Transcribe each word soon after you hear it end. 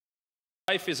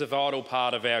TAFE is a vital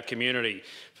part of our community.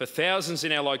 For thousands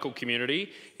in our local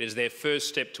community, it is their first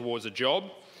step towards a job,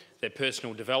 their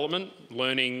personal development,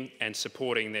 learning and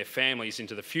supporting their families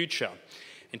into the future.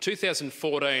 In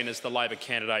 2014, as the Labor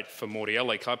candidate for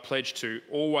Mordialloc, I pledged to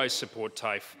always support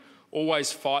TAFE,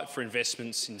 always fight for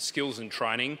investments in skills and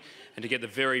training, and to get the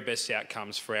very best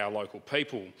outcomes for our local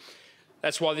people.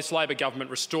 That's why this Labor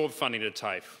government restored funding to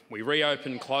TAFE. We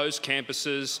reopened closed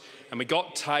campuses and we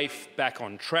got TAFE back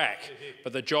on track,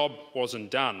 but the job wasn't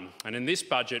done. And in this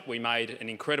budget, we made an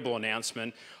incredible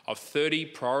announcement of 30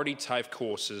 priority TAFE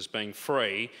courses being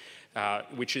free,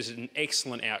 which is an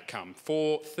excellent outcome.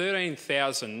 For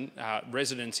 13,000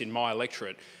 residents in my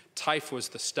electorate, TAFE was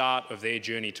the start of their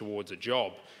journey towards a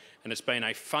job, and it's been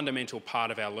a fundamental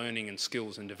part of our learning and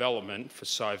skills and development for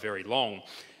so very long.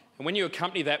 And when you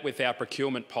accompany that with our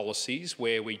procurement policies,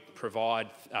 where we provide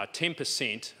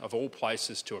 10% of all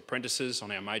places to apprentices on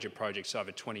our major projects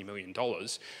over $20 million,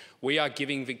 we are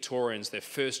giving Victorians their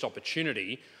first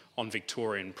opportunity on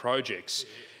Victorian projects.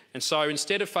 And so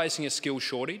instead of facing a skills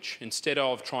shortage, instead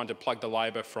of trying to plug the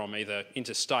labour from either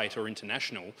interstate or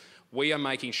international, we are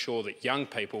making sure that young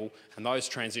people and those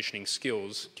transitioning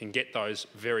skills can get those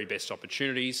very best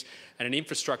opportunities. And an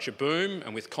infrastructure boom,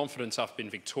 and with confidence up in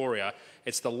Victoria,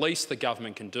 it's the least the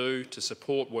government can do to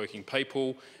support working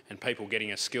people and people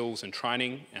getting a skills and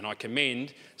training, and I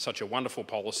commend such a wonderful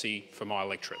policy for my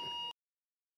electorate.